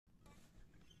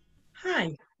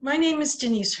Hi, my name is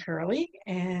Denise Hurley,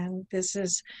 and this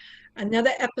is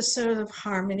another episode of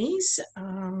Harmonies.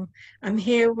 I'm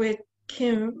here with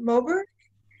Kim Moberg,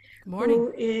 Good morning.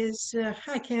 who is,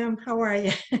 hi Kim, how are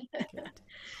you? Good.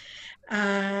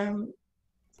 Um,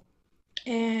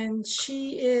 and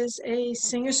she is a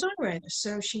singer-songwriter,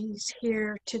 so she's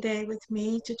here today with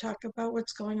me to talk about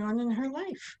what's going on in her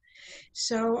life.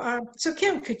 So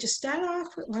Kim, could you start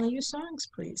off with one of your songs,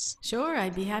 please? Sure,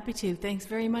 I'd be happy to. Thanks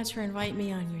very much for inviting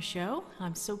me on your show.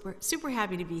 I'm super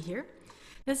happy to be here.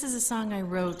 This is a song I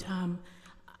wrote.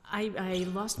 I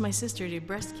lost my sister to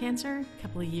breast cancer a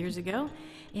couple of years ago,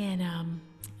 and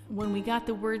when we got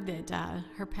the word that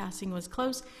her passing was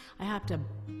close, I hopped a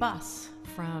bus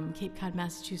from Cape Cod,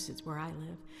 Massachusetts, where I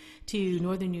live, to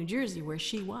northern New Jersey, where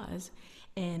she was,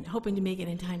 and hoping to make it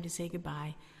in time to say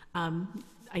goodbye.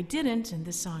 I didn't, and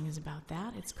this song is about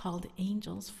that. It's called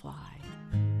Angels Fly.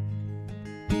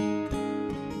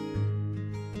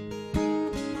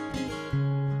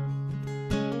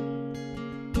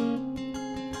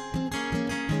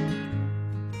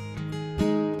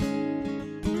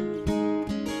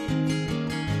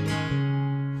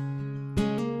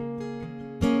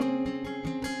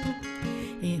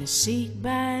 In a seat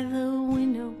by the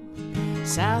window,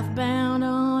 southbound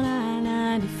on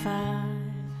I-95,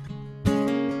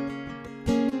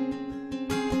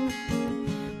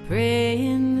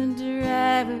 praying the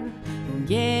driver will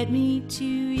get me to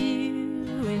you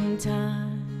in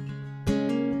time.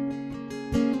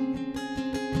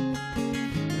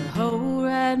 The whole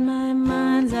ride my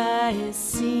mind's eye is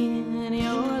seeing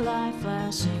your life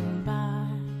flashing by.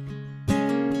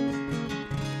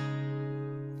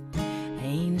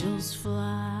 Angels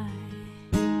fly.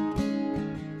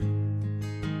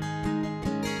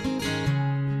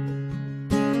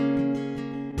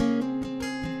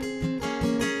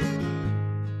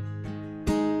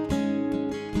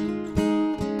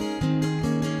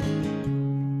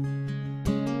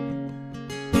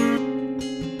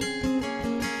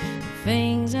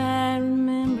 Things I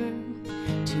remember,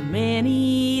 too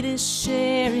many to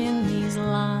share in these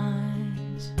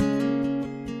lines.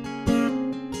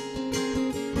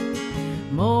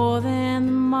 More than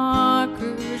the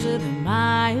markers of the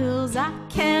miles I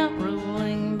count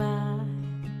rolling by.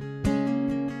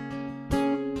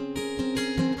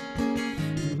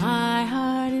 My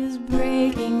heart is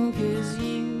breaking 'cause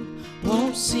you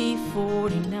won't see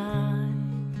 49.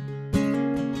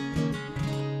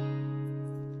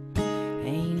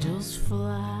 Angels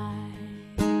fly.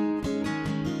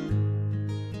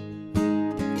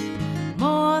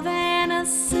 More than a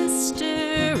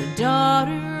sister, a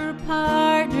daughter, a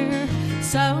partner,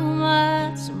 so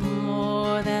much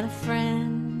more than a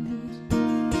friend.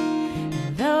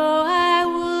 And though I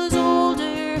was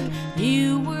older,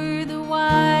 you were the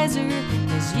wiser,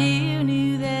 'cause you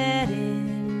knew that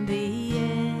in the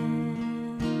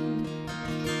end,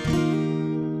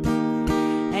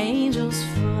 angels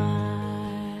fly.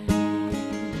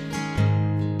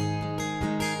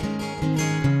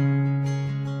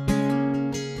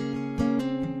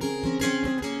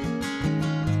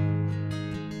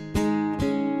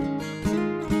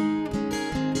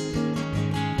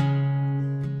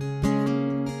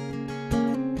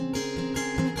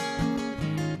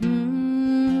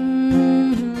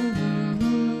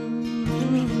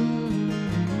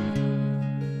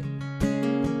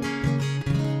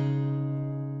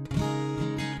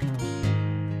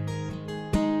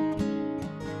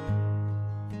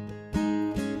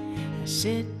 I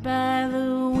sit by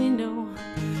the window,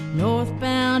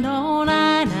 northbound on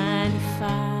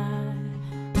I-95.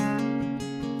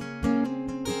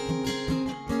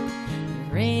 The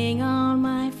ring on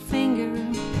my finger,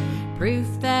 proof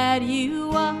that you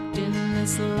walked in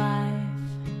this life.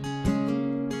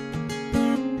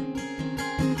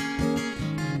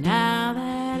 Now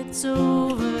that it's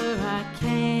over, I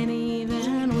can't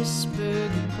even whisper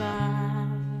goodbye.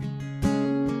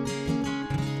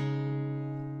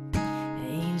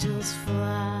 Angels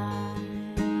fly.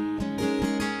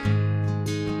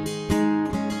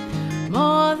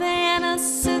 More than a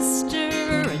sister,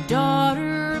 a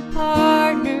daughter, a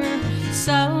partner,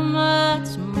 so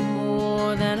much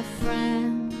more than a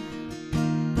friend.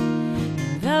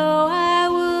 And though I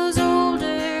was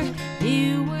older,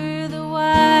 you were the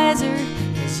wiser,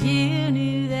 'cause you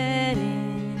knew that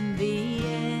in the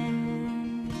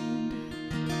end,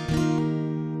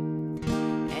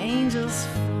 angels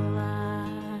fly.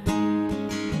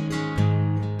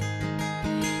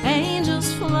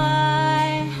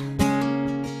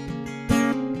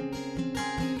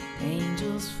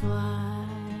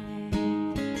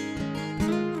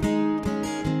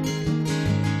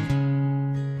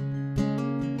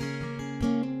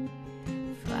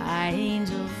 fly,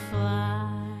 angel, fly.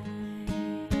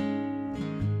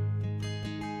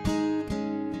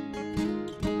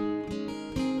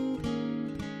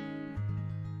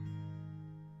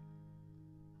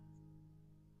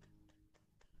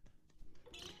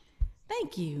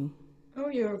 Thank you. Oh,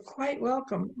 you're quite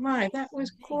welcome. My, that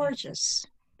was gorgeous.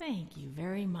 Thank you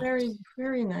very much. Very,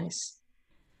 very nice.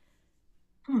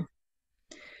 Hmm.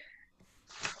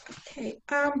 Okay.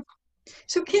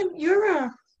 So Kim, you're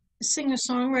a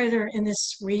singer-songwriter in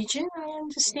this region, I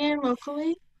understand,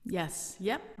 locally. Yes,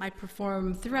 yep. I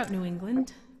perform throughout New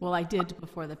England. Well, I did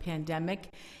before the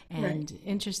pandemic. Right. And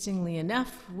interestingly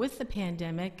enough, with the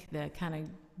pandemic, the kind of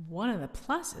one of the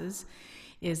pluses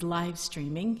is live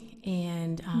streaming.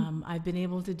 And I've been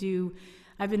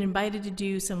invited to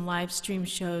do some live stream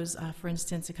shows. For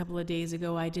instance, a couple of days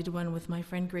ago, I did one with my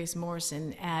friend Grace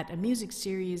Morrison at a music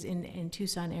series in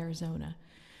Tucson, Arizona,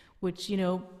 which,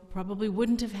 probably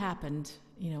wouldn't have happened,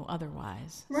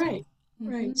 otherwise. So, Right.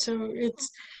 Right. So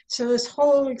this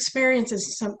whole experience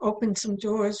has opened some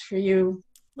doors for you.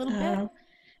 a little bit. Uh,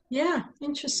 yeah,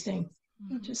 interesting.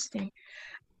 Interesting.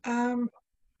 Um,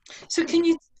 so can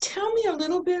you tell me a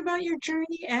little bit about your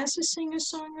journey as a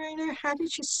singer-songwriter? How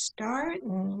did you start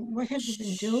and what have you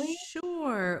been doing?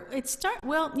 Sure.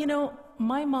 Well,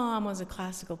 my mom was a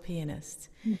classical pianist.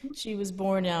 Hmm. She was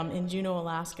born in Juneau,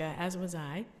 Alaska, as was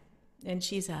I. And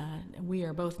we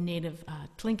are both native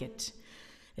Tlingit,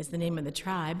 is the name of the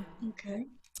tribe, Okay.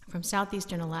 from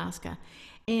southeastern Alaska.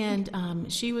 And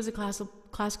she was a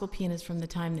classical pianist from the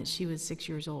time that she was 6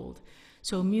 years old.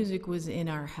 So music was in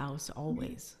our house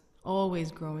always, always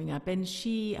growing up. And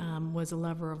she was a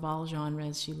lover of all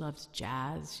genres. She loved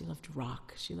jazz, she loved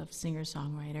rock, she loved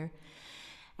singer-songwriter.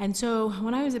 And so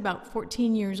when I was about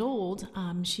 14 years old,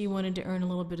 she wanted to earn a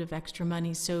little bit of extra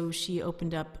money, so she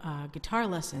opened up guitar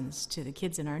lessons to the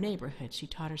kids in our neighborhood. She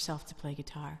taught herself to play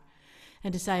guitar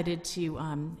and decided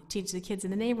to teach the kids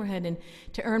in the neighborhood. And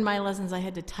to earn my lessons, I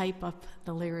had to type up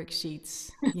the lyric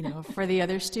sheets, for the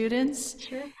other students,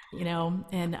 Sure.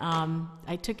 And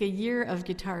I took a year of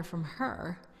guitar from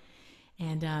her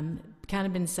and kind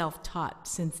of been self-taught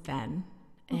since then.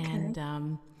 Okay.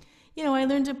 And, I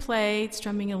learned to play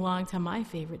strumming along to my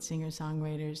favorite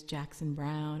singer-songwriters, Jackson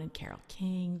Brown and Carole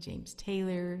King, James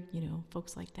Taylor,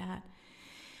 folks like that.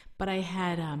 But I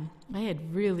had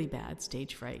really bad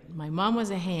stage fright. My mom was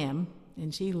a ham,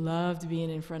 and she loved being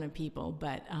in front of people,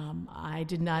 but I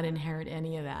did not inherit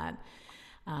any of that.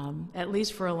 At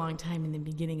least for a long time in the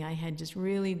beginning, I had just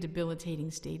really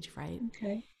debilitating stage fright,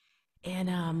 Okay.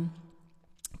 and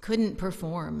couldn't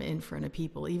perform in front of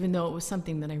people, even though it was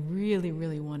something that I really,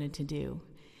 really wanted to do.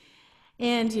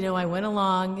 And, I went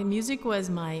along, and music was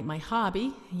my hobby,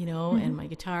 Hmm. and my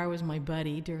guitar was my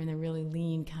buddy during the really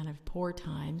lean, kind of poor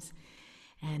times.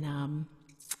 And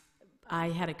I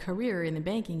had a career in the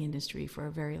banking industry for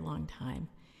a very long time.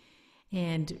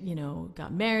 And,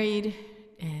 got married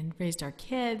and raised our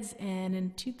kids. And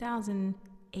in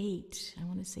 2008, I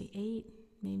want to say eight,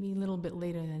 maybe a little bit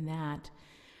later than that,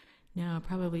 no,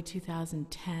 probably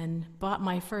 2010, bought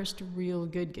my first real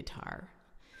good guitar.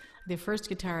 The first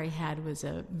guitar I had was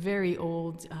a very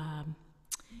old, it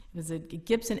was a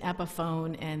Gibson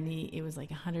Epiphone, and it was like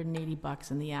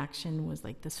 $180, and the action was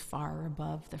like this far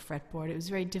above the fretboard. It was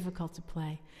very difficult to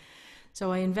play.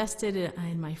 So I invested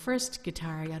in my first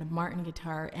guitar. I got a Martin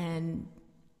guitar, and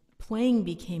playing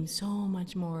became so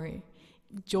much more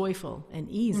joyful and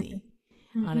easy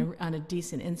Hmm. on a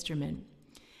decent instrument.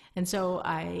 And so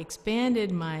I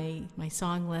expanded my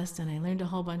song list, and I learned a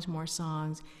whole bunch more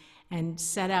songs and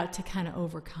set out to kind of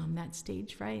overcome that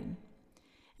stage fright,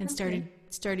 and Okay.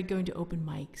 started going to open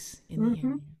mics in the Hmm.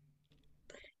 area.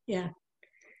 Yeah.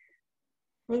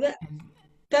 Well,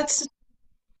 that's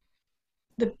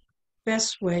the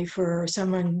best way for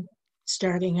someone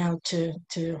starting out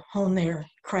to hone their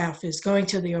craft is going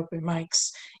to the open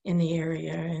mics in the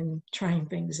area and trying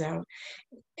things out.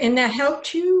 And that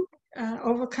helped you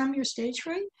overcome your stage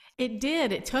fright? It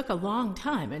did. It took a long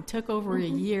time. It took over a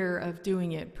Hmm. year of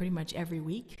doing it pretty much every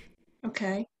week.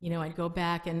 Okay. I'd go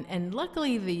back, and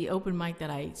luckily the open mic that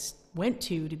I went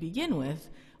to begin with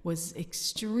was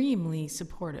extremely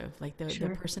supportive. Like the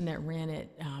Sure. person that ran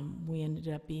it, we ended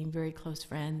up being very close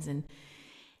friends, and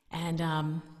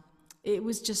it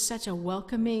was just such a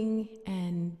welcoming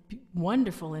and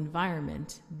wonderful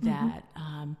environment Hmm. that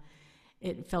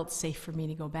it felt safe for me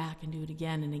to go back and do it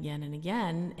again and again and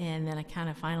again. And then I kind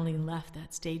of finally left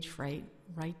that stage fright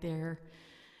right there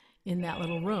in that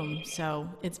little room. So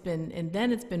it's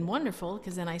been wonderful,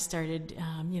 because then I started,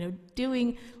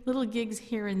 doing little gigs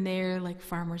here and there, like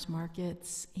farmers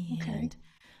markets Okay.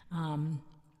 and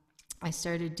I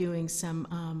started doing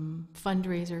some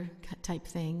fundraiser type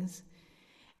things.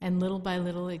 And little by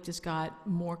little, it just got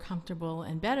more comfortable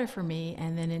and better for me.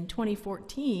 And then in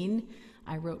 2014,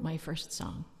 I wrote my first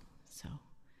song. So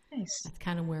Nice. that's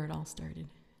kind of where it all started.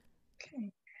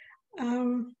 Okay.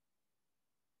 Um,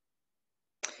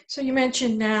 so you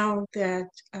mentioned now that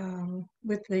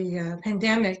with the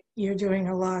pandemic, you're doing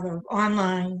a lot of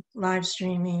online live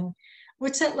streaming.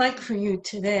 What's that like for you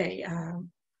today?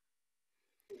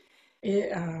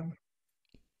 It, I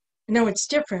know it's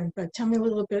different, but tell me a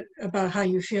little bit about how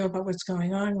you feel about what's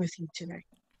going on with you today.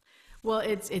 Well,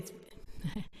 it's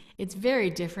it's very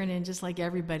different, and just like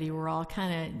everybody, we're all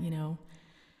kind of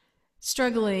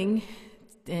struggling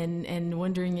and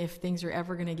wondering if things are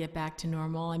ever going to get back to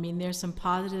normal. I mean, there's some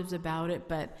positives about it,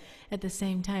 but at the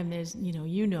same time, there's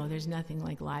there's nothing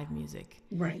like live music.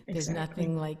 Right, There's exactly.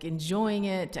 nothing like enjoying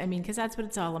it. I mean, because that's what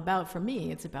it's all about for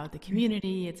me. It's about the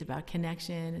community. It's about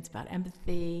connection. It's about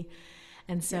empathy.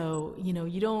 And Yeah, so,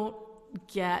 you don't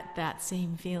get that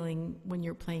same feeling when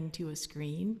you're playing to a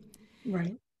screen.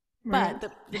 right, right. But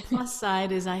the plus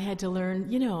side is I had to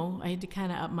learn, I had to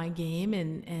kind of up my game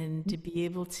and to be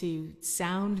able to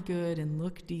sound good and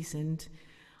look decent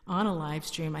on a live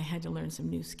stream, I had to learn some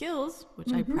new skills,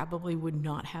 which I Hmm. probably would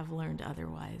not have learned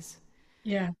otherwise.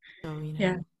 Yeah, So,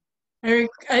 yeah. I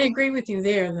agree with you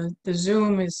there. The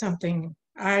Zoom is something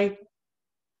I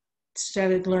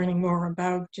started learning more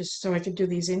about just so I could do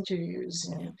these interviews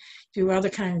yeah. and do other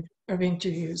kind of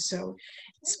interviews. So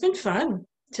it's been fun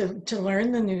to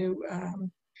learn the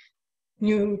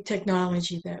new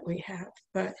technology that we have.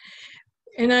 But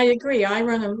and I agree. I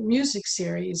run a music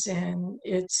series, and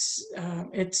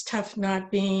it's tough not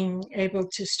being able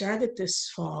to start it this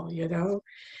fall.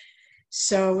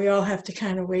 So we all have to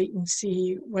kind of wait and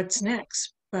see what's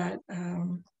next. But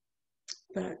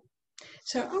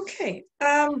so okay.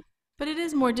 But it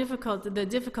is more difficult. The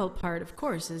difficult part, of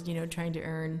course, is trying to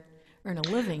earn a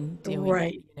living doing it.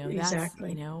 Right, That's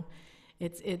exactly.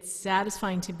 it's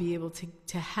satisfying to be able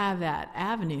to have that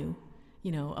avenue,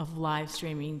 of live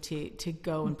streaming to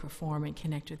go and perform and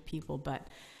connect with people. But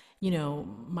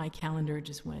my calendar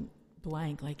just went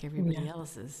blank like everybody Yeah,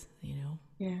 else's.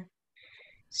 yeah.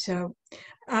 So,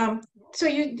 um, so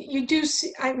you do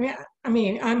see. I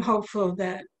mean, I'm hopeful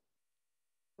that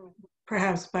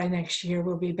perhaps by next year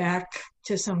we'll be back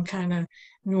to some kind of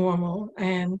normal.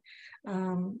 And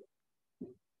um,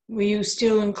 will you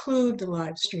still include the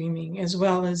live streaming as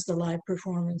well as the live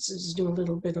performances? Do a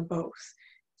little bit of both.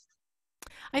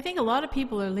 I think a lot of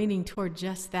people are leaning toward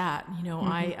just that. Hmm.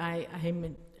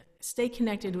 I'm stay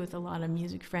connected with a lot of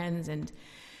music friends and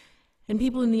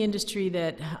people in the industry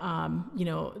that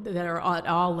that are at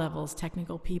all levels,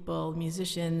 technical people,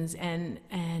 musicians,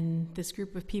 and this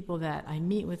group of people that I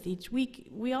meet with each week.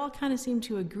 We all kind of seem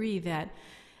to agree that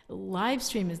live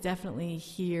stream is definitely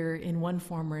here in one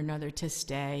form or another to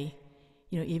stay.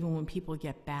 Even when people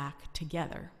get back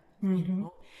together. Hmm.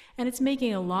 And it's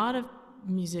making a lot of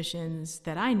musicians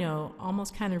that I know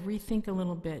almost kind of rethink a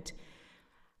little bit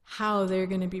how they're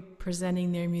going to be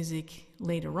presenting their music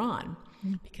later on,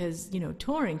 because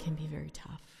touring can be very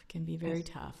tough,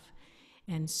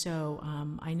 Yes. and so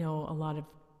I know a lot of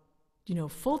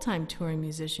full-time touring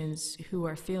musicians who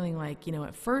are feeling like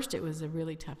at first it was a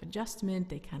really tough adjustment.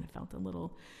 They kind of felt a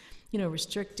little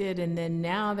restricted, and then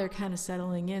now they're kind of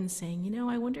settling in, saying,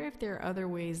 I wonder if there are other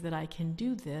ways that I can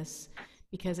do this,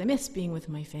 because I miss being with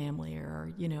my family,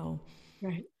 or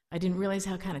Right. I didn't realize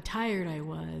how kind of tired I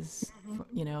was, Hmm.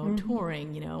 Hmm.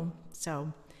 touring,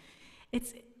 So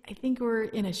it's, I think we're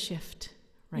in a shift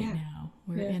right Yeah. now.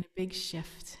 We're Yeah. in a big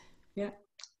shift. Yeah.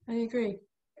 I agree.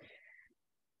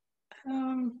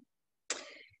 Um,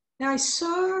 Now I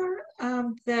saw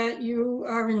that you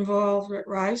are involved with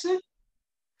RISA.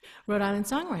 Rhode Island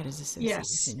Songwriters Yes.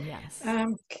 Association, yes.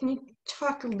 Can you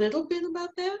talk a little bit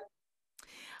about that?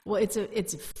 Well, it's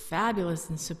a fabulous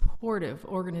and supportive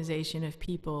organization of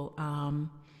people,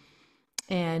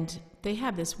 and they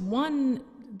have this one.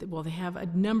 Well, they have a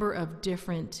number of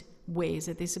different ways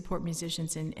that they support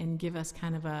musicians and give us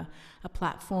kind of a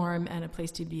platform and a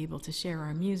place to be able to share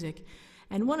our music.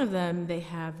 And one of them, they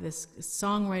have this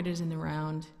songwriters in the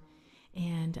round,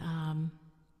 and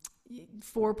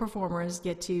four performers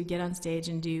get on stage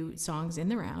and do songs in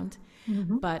the round.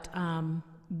 Hmm. But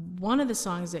one of the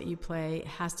songs that you play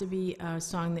has to be a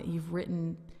song that you've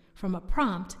written from a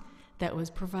prompt that was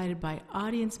provided by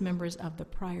audience members of the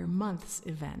prior month's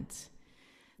event.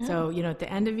 Oh, So, at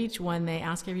the end of each one, they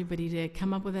ask everybody to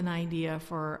come up with an idea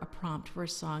for a prompt for a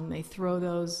song. They throw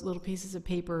those little pieces of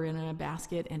paper in a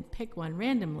basket and pick one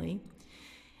randomly.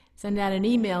 send out an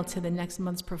email to the next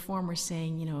month's performer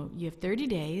saying, you know, you have 30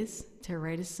 days to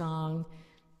write a song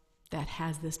that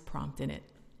has this prompt in it.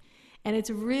 And it's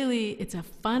a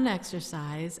fun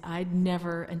exercise.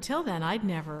 Until then, I'd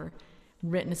never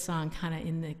written a song kind of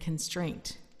in the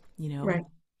constraint, you know. Right.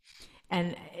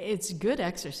 And it's good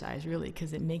exercise, really,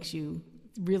 because it makes you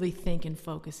really think and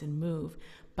focus and move.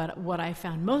 But what I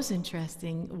found most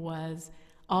interesting was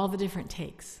all the different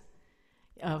takes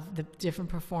of the different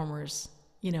performers,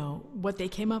 you know, what they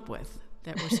came up with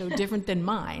that were so different than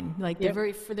mine. Like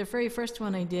Yep. for the very first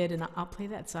one I did, and I'll play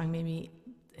that song, maybe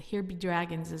Here Be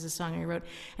Dragons is a song I wrote,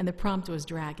 and the prompt was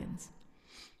dragons.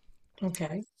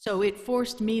 Okay. So it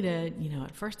forced me to, you know,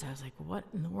 at first I was like, what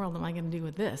in the world am I going to do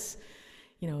with this?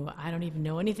 You know, I don't even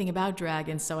know anything about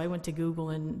dragons. So I went to Google,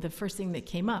 and the first thing that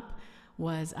came up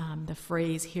was the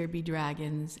phrase, here be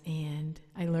dragons. And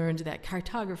I learned that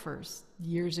cartographers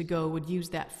years ago would use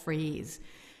that phrase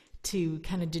to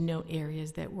kind of denote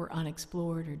areas that were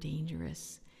unexplored or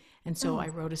dangerous. And so I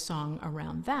wrote a song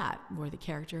around that, where the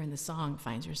character in the song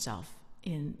finds herself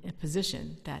in a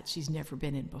position that she's never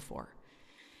been in before.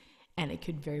 And it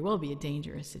could very well be a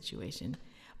dangerous situation.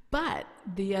 But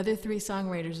the other three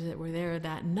songwriters that were there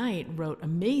that night wrote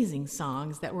amazing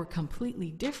songs that were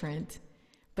completely different,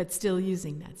 but still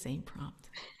using that same prompt.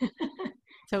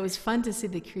 So it was fun to see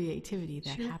the creativity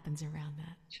that Sure. happens around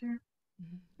that. Sure.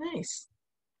 Nice.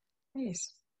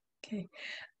 Nice. Okay.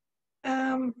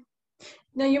 Um,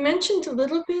 Now, you mentioned a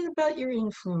little bit about your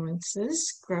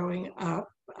influences growing up.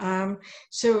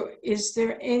 So, is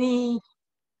there any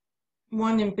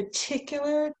one in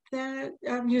particular that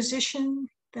a musician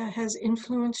that has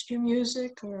influenced your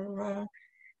music, or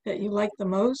that you like the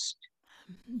most?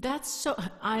 That's so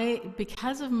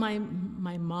because of my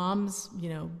mom's, you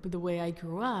know, the way I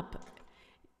grew up,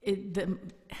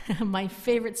 my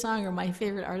favorite song or my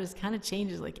favorite artist kind of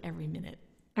changes like every minute.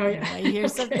 Oh, You yeah. know, I hear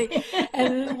something, Okay.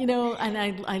 and you know, and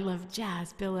I love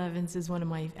jazz. Bill Evans is one of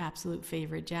my absolute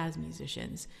favorite jazz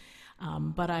musicians.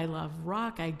 But I love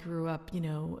rock. I grew up, you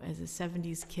know, as a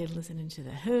 70s kid listening to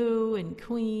The Who and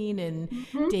Queen and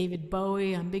Mhm. David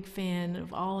Bowie. I'm a big fan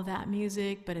of all of that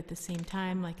music, but at the same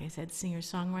time, like I said,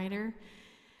 singer-songwriter.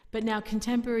 But now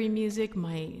contemporary music,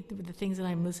 the things that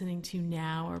I'm listening to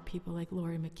now are people like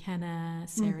Laurie McKenna,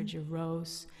 Sarah Mhm.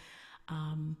 Jarosz,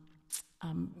 um,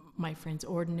 my friends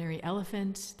Ordinary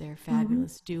Elephant. They're a Mhm.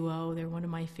 fabulous duo. They're one of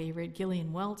my favorite.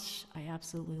 Gillian Welch, I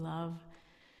absolutely love.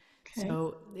 Okay.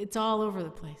 So it's all over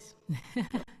the place.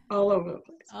 All over the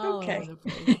place. All over Okay. the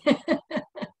place.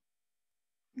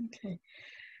 Okay.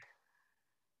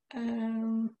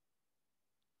 Um,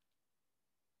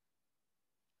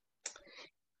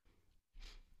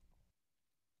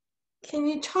 can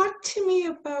you talk to me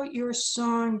about your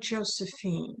song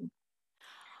Josephine?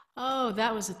 Oh,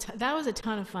 that was a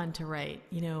ton of fun to write.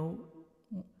 You know,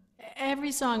 every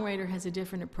songwriter has a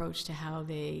different approach to how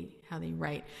they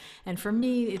write. And for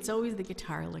me, it's always the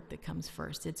guitar lick that comes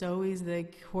first. It's always the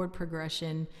chord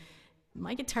progression.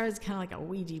 My guitar is kind of like a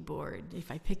Ouija board.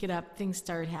 If I pick it up, things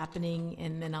start happening,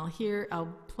 and then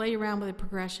I'll play around with the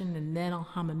progression, and then I'll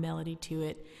hum a melody to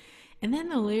it. And then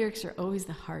the lyrics are always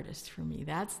the hardest for me.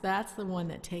 That's the one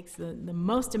that takes the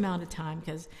most amount of time,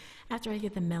 because after I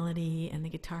get the melody and the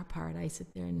guitar part, I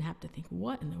sit there and have to think,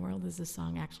 what in the world is this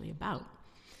song actually about?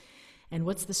 And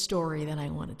what's the story that I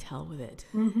want to tell with it?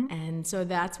 Hmm. And so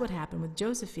that's what happened with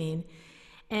Josephine.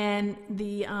 And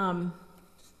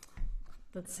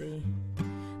let's see,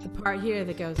 the part here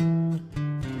that goes,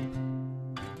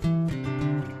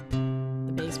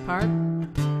 the bass part,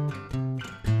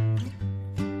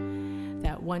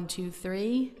 that 1, 2,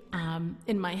 3.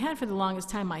 In my head, for the longest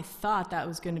time, I thought that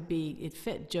was going to be, it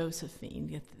fit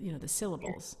Josephine, you know, the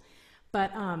syllables.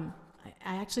 But I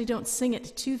actually don't sing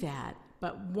it to that.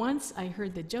 But once I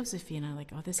heard the Josephine, I'm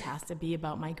like, oh, this has to be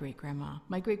about my great grandma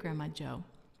Jo,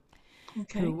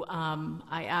 Okay. who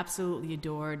I absolutely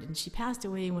adored. And she passed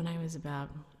away when I was about,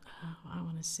 I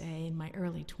want to say, in my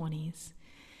early 20s.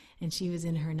 And she was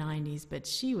in her 90s, but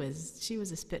she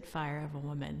was a spitfire of a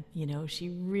woman. You know, she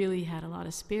really had a lot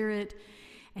of spirit,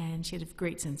 and she had a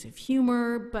great sense of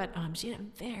humor, but she had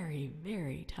a very,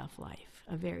 very tough life,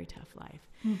 a very tough life.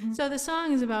 Hmm. So the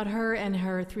song is about her and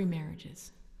her 3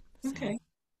 marriages. So Okay.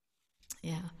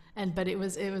 yeah, but it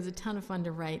was a ton of fun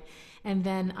to write. And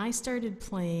then I started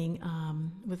playing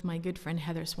with my good friend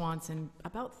Heather Swanson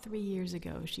about 3 years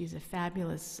ago. She's a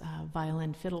fabulous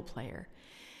violin fiddle player.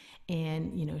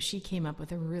 And, you know, she came up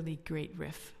with a really great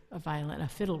riff, a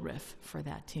fiddle riff for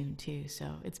that tune too.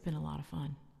 So it's been a lot of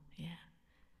fun. Yeah.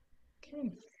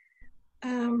 Okay.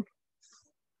 Um,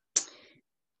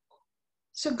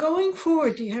 So going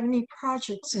forward, do you have any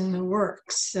projects in the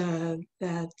works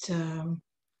that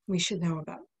we should know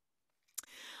about?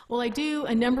 Well, I do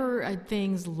a number of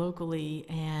things locally,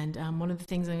 and one of the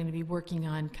things I'm going to be working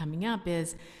on coming up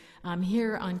is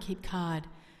here on Cape Cod,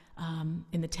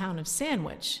 in the town of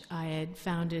Sandwich. I had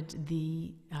founded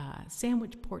the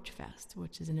Sandwich Porch Fest,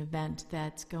 which is an event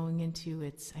that's going into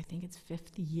its, I think it's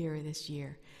fifth year this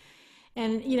year.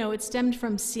 And, it stemmed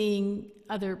from seeing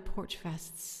other porch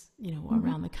fests, Mhm.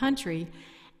 around the country,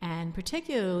 and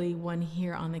particularly one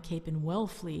here on the Cape in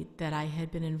Wellfleet that I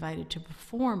had been invited to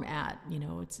perform at.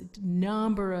 It's a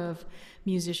number of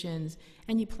musicians,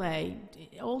 and you play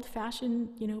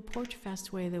old-fashioned, porch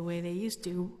fest way, the way they used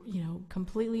to,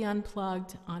 completely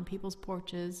unplugged on people's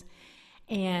porches,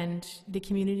 and the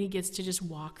community gets to just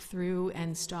walk through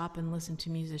and stop and listen to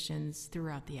musicians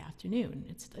throughout the afternoon.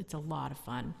 It's a lot of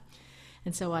fun.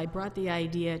 And so I brought the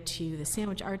idea to the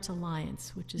Sandwich Arts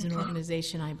Alliance, which is an Okay.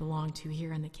 organization I belong to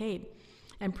here on the Cape,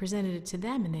 and presented it to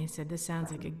them. And they said, "This sounds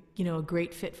like a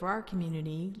great fit for our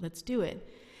community. Let's do it."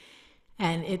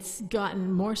 And it's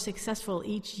gotten more successful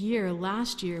each year.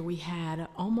 Last year we had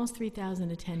almost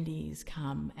 3,000 attendees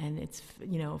come, and it's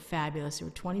fabulous. There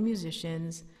were 20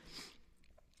 musicians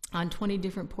on 20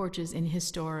 different porches in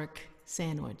historic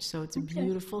Sandwich, so it's a Okay.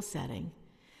 beautiful setting.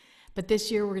 But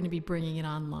this year we're going to be bringing it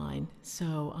online.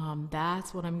 So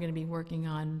that's what I'm going to be working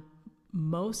on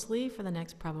mostly for the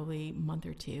next probably month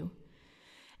or two.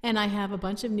 And I have a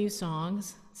bunch of new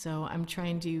songs. So I'm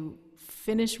trying to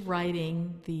finish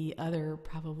writing the other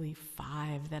probably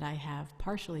five that I have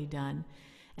partially done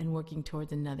and working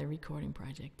towards another recording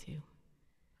project too.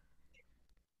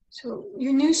 So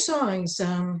your new songs,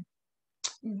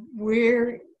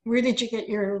 where did you get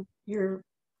your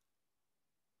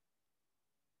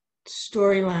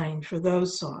storyline for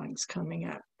those songs coming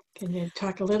up? Can you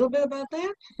talk a little bit about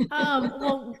that?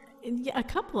 Well, yeah, a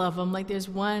couple of them. Like there's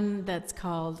one that's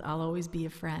called "I'll Always Be a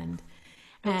Friend,"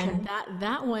 and Okay.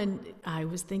 that one I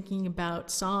was thinking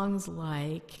about songs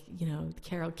like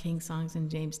Carole King songs and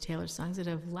James Taylor songs that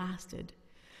have lasted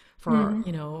for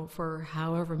Hmm. for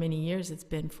however many years it's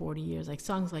been, 40 years. Like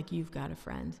songs like "You've Got a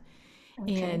Friend," Okay.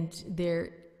 and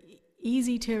they're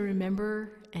easy to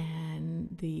remember,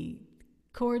 and the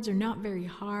chords are not very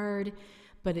hard,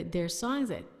 but they're songs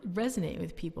that resonate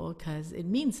with people because it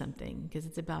means something, because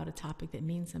it's about a topic that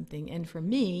means something. And for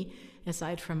me,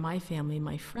 aside from my family,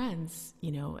 my friends,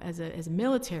 as a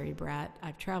military brat,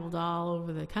 I've traveled all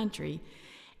over the country,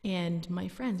 and my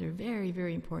friends are very,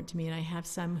 very important to me. And I have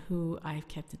some who I've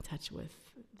kept in touch with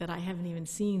that I haven't even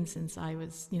seen since I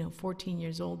was, 14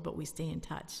 years old, but we stay in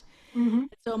touch. Hmm.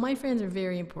 So my friends are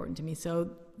very important to me.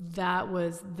 So that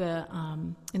was the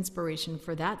inspiration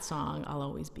for that song, "I'll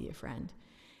Always Be a Friend."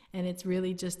 And it's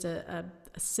really just a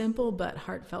simple but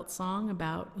heartfelt song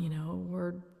about,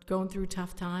 we're going through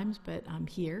tough times, but I'm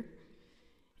here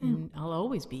and I'll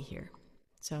always be here.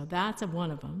 So that's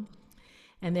one of them.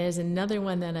 And there's another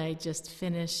one that I just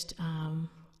finished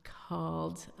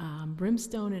called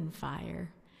 "Brimstone and Fire."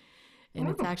 And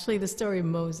it's Oh, actually the story of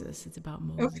Moses. It's about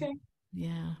Moses. okay.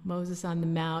 Yeah, Moses on the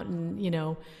mountain,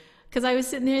 because I was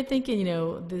sitting there thinking,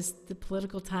 the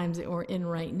political times that we're in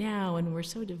right now, and we're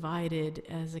so divided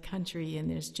as a country,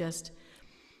 and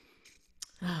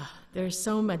there's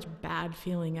so much bad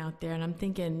feeling out there. And I'm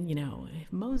thinking,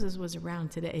 if Moses was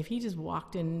around today, if he just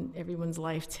walked in everyone's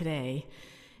life today,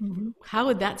 Hmm. how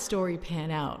would that story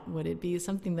pan out? Would it be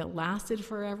something that lasted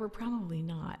forever? Probably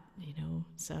not,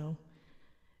 So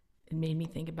it made me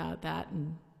think about that,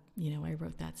 and, I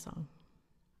wrote that song.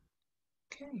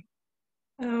 Okay.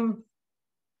 Um,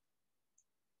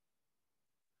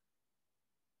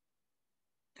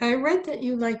 I read that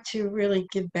you like to really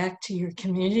give back to your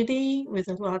community with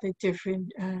a lot of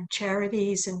different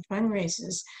charities and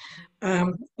fundraisers.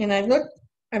 And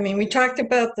I mean, we talked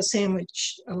about the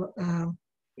Sandwich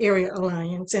Area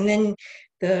Alliance, and then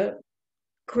the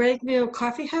Gregville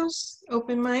Coffee House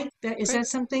open mic. Is Great. that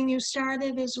something you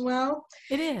started as well?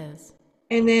 It is.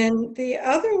 And then the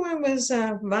other one was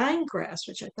Vinegrass,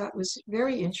 which I thought was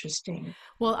very interesting.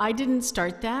 Well, I didn't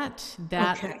start that.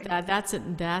 Okay, That's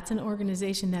an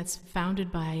organization that's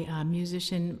founded by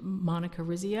musician Monica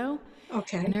Rizzio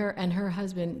okay, and her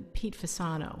husband Pete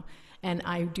Fasano. And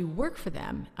I do work for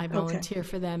them. I okay. volunteer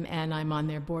for them, and I'm on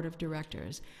their board of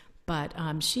directors. But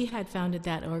she had founded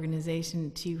that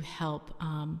organization to help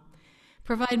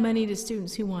provide money to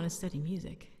students who want to study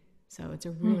music. So it's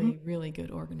a Hmm. really, really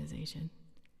good organization.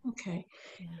 Okay.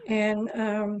 Yeah. And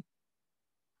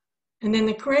and then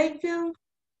the Craigville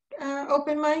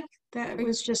open mic, that Great.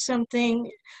 was just something,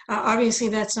 obviously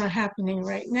that's not happening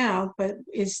right now, but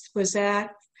was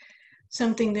that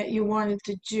something that you wanted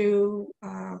to do.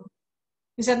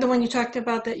 Is that the one you talked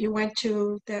about that you went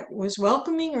to that was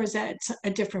welcoming, or is that a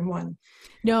different one?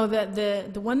 No,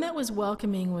 the one that was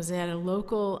welcoming was at a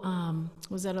local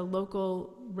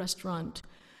restaurant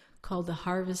called the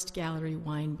Harvest Gallery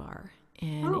Wine Bar,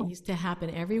 and it Oh, used to happen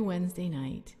every Wednesday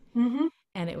night, mm-hmm.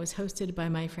 and it was hosted by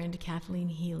my friend Kathleen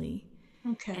Healy.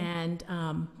 Okay. And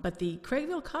but the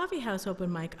Craigville Coffee House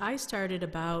open mic I started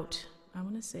about, I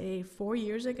want to say, 4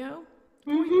 years ago.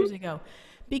 Four Mm-hmm. years ago,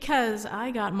 because I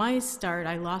got my start.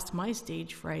 I lost my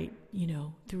stage fright,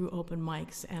 through open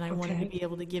mics, and I wanted to Okay. be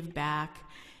able to give back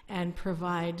and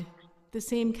provide the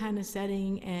same kind of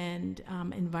setting and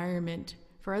environment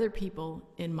for other people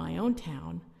in my own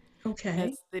town.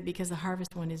 Okay. Because the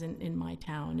Harvest one isn't in my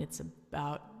town. It's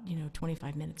about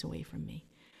 25 minutes away from me.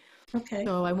 Okay.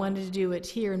 So I wanted to do it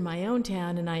here in my own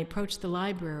town, and I approached the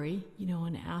library,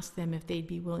 and asked them if they'd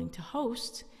be willing to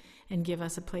host and give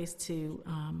us a place to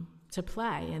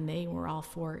play, and they were all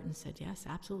for it and said yes,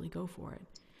 absolutely, go for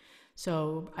it.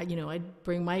 So I'd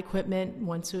bring my equipment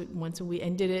once a week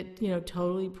and did it,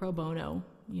 totally pro bono.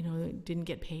 Didn't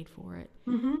get paid for it,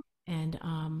 Mm-hmm.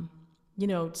 and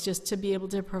it's just to be able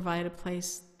to provide a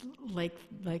place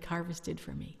like Harvest did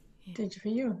for me. Yeah. Did for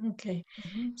you? Okay.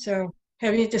 So,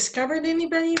 have you discovered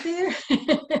anybody there?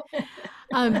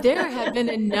 There have been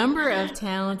a number of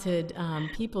talented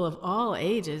people of all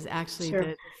ages. Actually,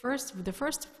 Sure. the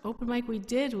first open mic we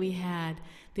did, we had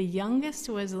the youngest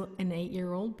was an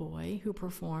 8-year-old boy who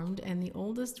performed, and the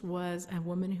oldest was a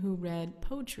woman who read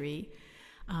poetry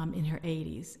in her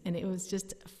 80s, and it was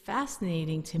just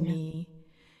fascinating to Yeah. me.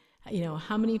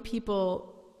 How many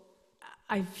people.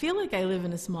 I feel like I live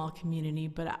in a small community,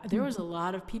 but there was a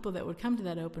lot of people that would come to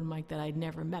that open mic that I'd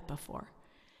never met before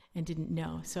and didn't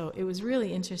know. So it was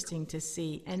really interesting to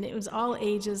see. And it was all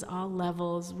ages, all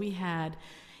levels. We had,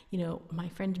 my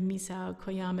friend Misao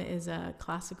Koyama is a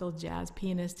classical jazz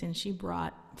pianist, and she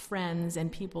brought friends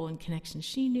and people and connections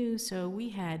she knew. So we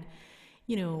had,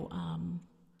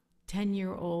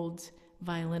 10-year-old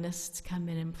violinists come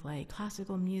in and play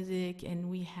classical music, and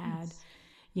we had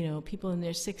Yes. people in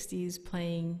their 60s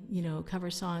playing,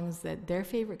 cover songs that their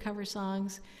favorite cover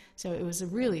songs. So it was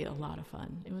really a lot of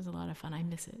fun. It was a lot of fun. I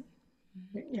miss it.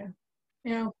 Yeah.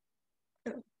 You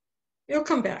know, it'll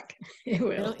come back. It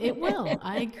will. It will.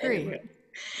 I It agree. will.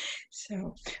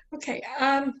 So, okay.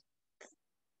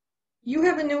 You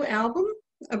have a new album,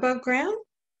 Above Ground?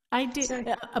 I Is did.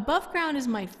 that, Above Ground is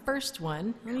my first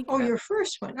one. Let me oh, grab. your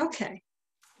first one. Okay.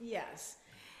 Yes.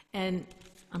 And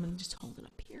I'm going to just hold it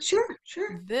up here. Sure,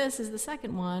 sure. This is the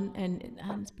second one, and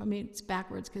it's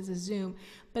backwards because of Zoom,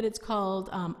 but it's called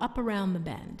Up Around the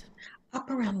Bend. Up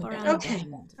around Up the bed. Around the Okay.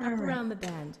 Bend. All Up right. Around the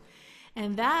Bend.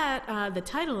 And that, the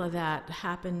title of that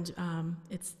happened,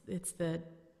 it's the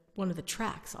one of the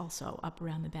tracks also, Up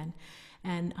Around the Bend.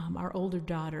 And our older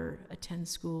daughter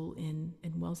attends school in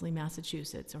Wellesley,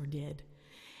 Massachusetts, or did.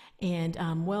 And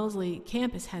Wellesley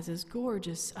campus has this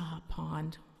gorgeous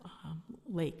pond,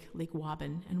 Lake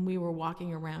Waban, and we were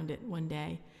walking around it one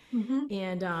day. Mm-hmm.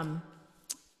 And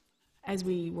as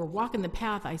we were walking the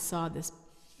path, I saw this.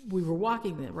 We were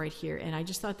walking it right here, and I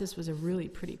just thought this was a really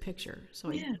pretty picture. So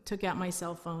I Yeah. took out my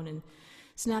cell phone and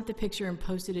snapped the picture and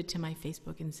posted it to my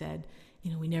Facebook and said,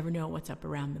 we never know what's up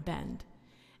around the bend.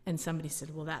 And somebody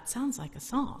said, well, that sounds like a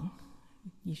song.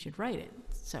 You should write it.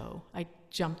 So I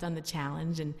jumped on the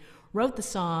challenge and wrote the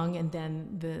song, and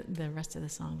then the rest of the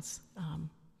songs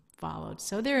followed.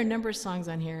 So there are a number of songs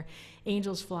on here.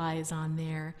 Angels Fly is on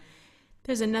there.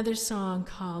 There's another song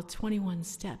called 21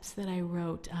 Steps that I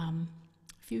wrote a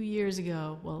few years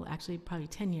ago. Well, actually, probably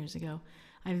 10 years ago.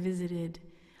 I visited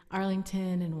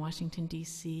Arlington and Washington,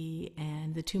 D.C.,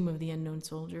 and the Tomb of the Unknown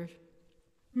Soldier,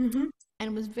 Mm-hmm.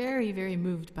 and was very, very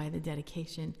moved by the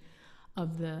dedication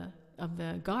of the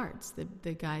guards,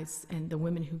 the guys and the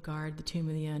women who guard the Tomb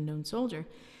of the Unknown Soldier.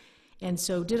 And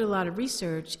so did a lot of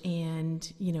research and,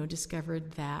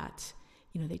 discovered that,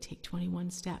 they take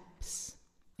 21 steps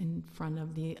in front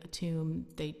of the tomb.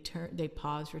 They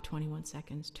pause for 21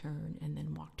 seconds, turn, and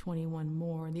then walk 21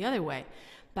 more the other way,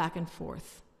 back and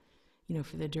forth,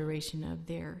 for the duration of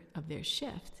their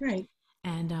shift. Right.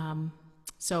 And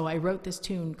so I wrote this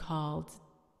tune called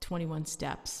 21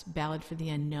 Steps, Ballad for the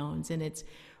Unknowns, and it's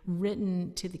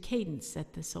written to the cadence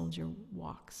that the soldier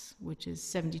walks, which is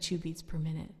 72 beats per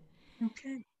minute.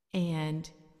 Okay. And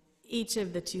each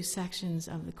of the two sections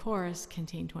of the chorus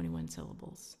contain 21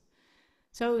 syllables.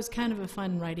 So it was kind of a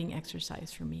fun writing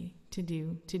exercise for me to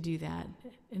do that,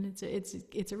 and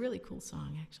it's a really cool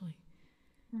song, actually.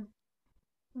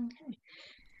 Okay.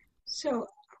 So,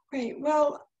 great.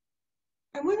 Well,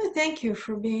 I want to thank you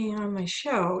for being on my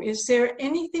show. Is there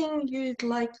anything you'd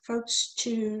like folks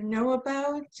to know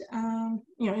about?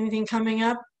 Anything coming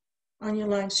up on your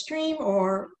live stream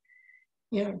or,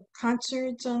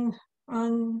 concerts on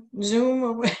Zoom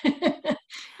or I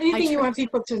anything you try. want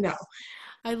people to know?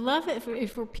 I love it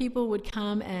if people would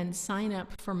come and sign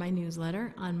up for my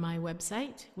newsletter on my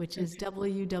website, which is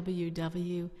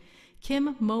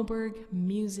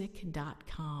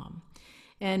www.kimmobergmusic.com.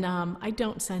 And I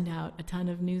don't send out a ton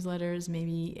of newsletters,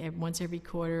 maybe once every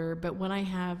quarter, but when I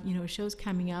have, shows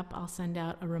coming up, I'll send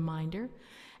out a reminder.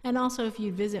 And also, if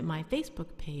you visit my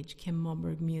Facebook page, Kim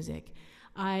Moberg Music,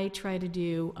 I try to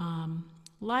do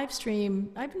live stream.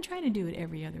 I've been trying to do it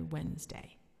every other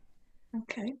Wednesday.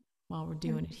 Okay. While we're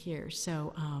doing it here.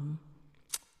 So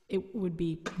it would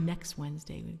be next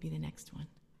Wednesday would be the next one.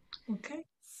 Okay.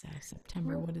 So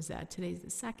September, what is that? Today's the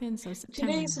 2nd, so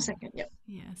September Today's the 9th. 2nd, yep.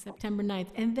 Yeah, September 9th.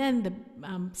 And then the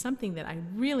something that I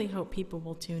really hope people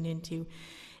will tune into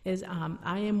is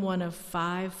I am one of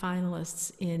 5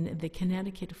 finalists in the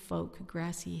Connecticut Folk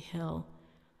Grassy Hill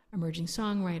Emerging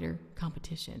Songwriter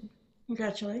Competition.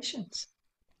 Congratulations.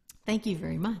 Thank you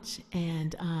very much.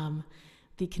 And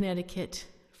the Connecticut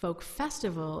Folk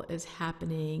Festival is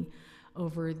happening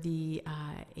over the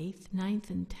 8th,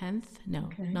 9th, and 10th,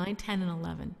 9, 10, and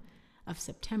 11 of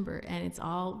September, and it's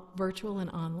all virtual and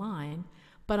online.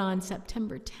 But on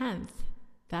September 10th,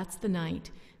 that's the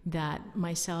night that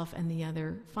myself and the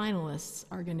other finalists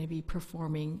are going to be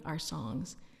performing our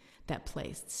songs that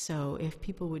placed. So if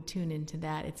people would tune into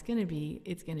that, it's going to be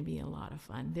a lot of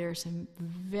fun. There are some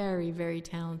very, very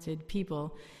talented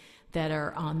people that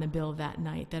are on the bill that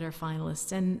night that are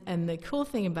finalists. And the cool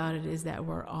thing about it is that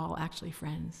we're all actually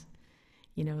friends,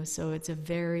 so it's a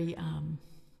very,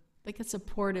 like a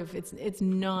supportive, it's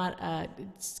not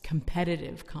it's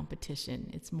competitive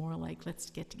competition. It's more like, let's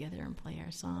get together and play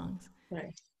our songs.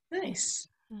 Right. Nice.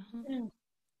 Uh-huh. Yeah.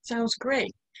 Sounds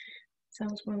great.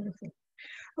 Sounds wonderful.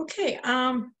 Okay.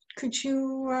 Could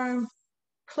you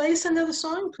play us another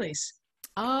song, please?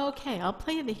 Okay, I'll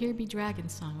play the Here Be Dragon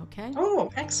song, okay? Oh,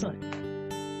 excellent.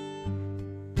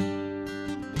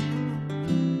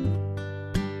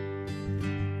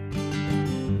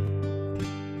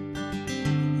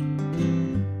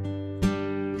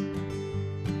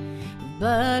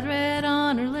 Blood red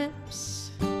on her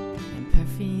lips and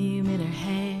perfume in her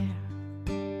hair.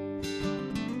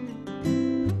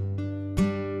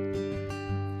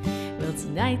 Well,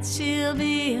 tonight she'll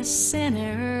be a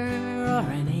sinner or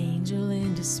an angel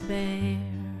in despair.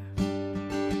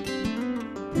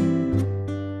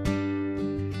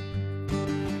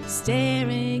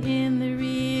 Staring in the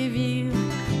rear view,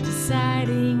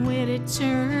 deciding where to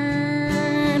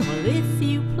turn. Well, if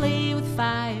you play with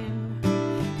fire,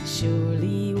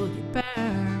 surely will get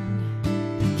burned.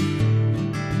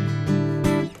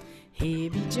 Here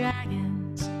be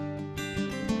dragons,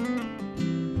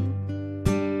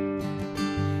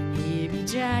 here be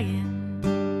dragons.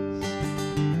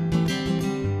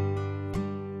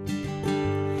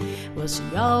 Well, she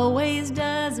always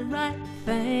does the right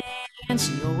thing, and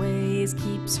she always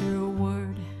keeps her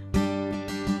word.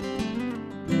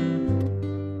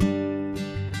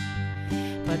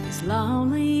 But there's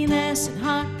loneliness and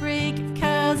heartbreak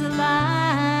because the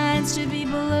lines should be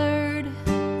blurred.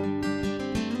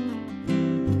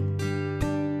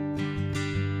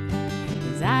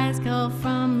 His eyes call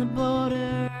from the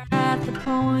border at the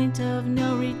point of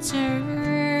no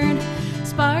return,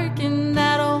 sparking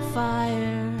that old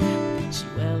fire. She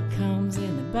welcomes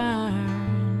in the barn.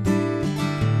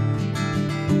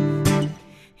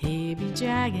 Here be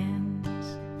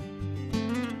dragons,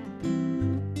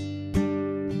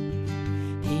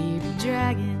 here be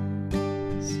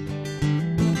dragons.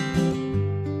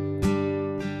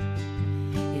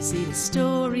 You see, the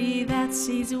story that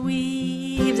she's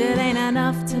weaved, it ain't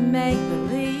enough to make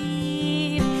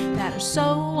believe that her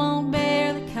soul won't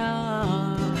bear the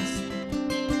cost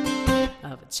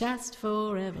of a chest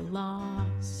forever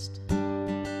lost.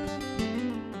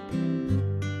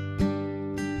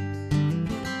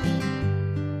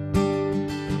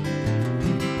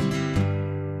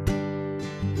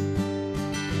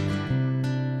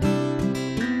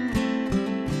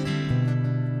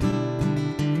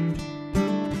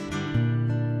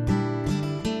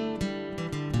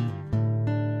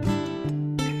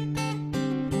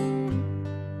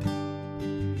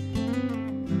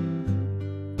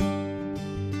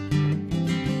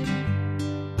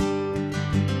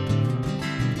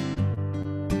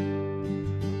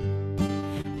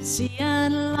 She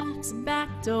unlocks the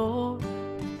back door,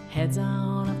 heads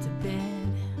on up to bed.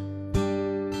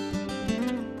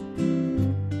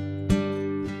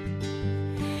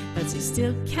 But she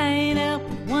still can't help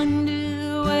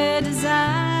Wonder where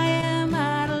desire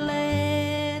might have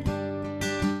led.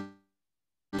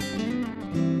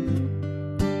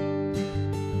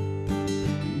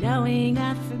 Knowing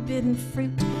our forbidden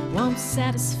fruit won't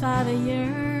satisfy the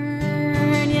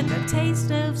yearn, yet the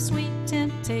taste of sweet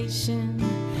temptation,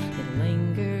 it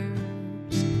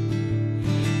lingers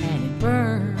and it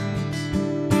burns.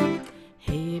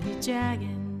 Heavy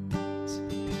dragons,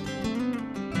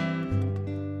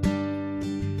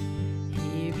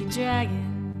 heavy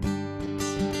dragons,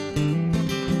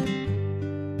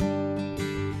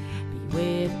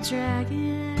 beware the dragons.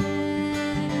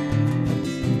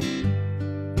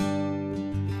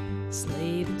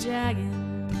 Slay the dragon.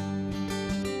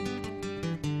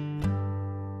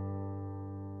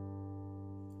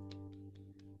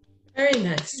 Very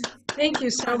nice. Thank you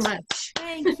so much.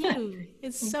 Thank you.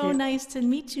 It's Thank so you. nice to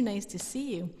meet you. Nice to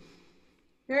see you.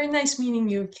 Very nice meeting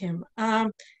you, Kim.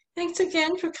 Thanks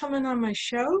again for coming on my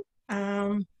show.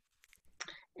 And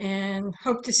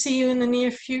hope to see you in the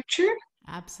near future.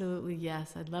 Absolutely,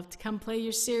 yes. I'd love to come play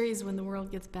your series when the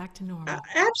world gets back to normal.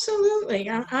 Absolutely.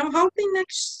 I'm hoping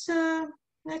next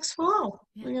fall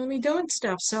Yeah. we're going to be doing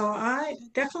stuff. So I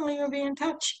definitely will be in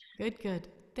touch. Good, good.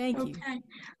 Thank you. Okay.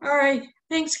 All right.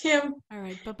 Thanks, Kim. All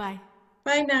right, bye-bye.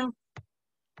 Bye now.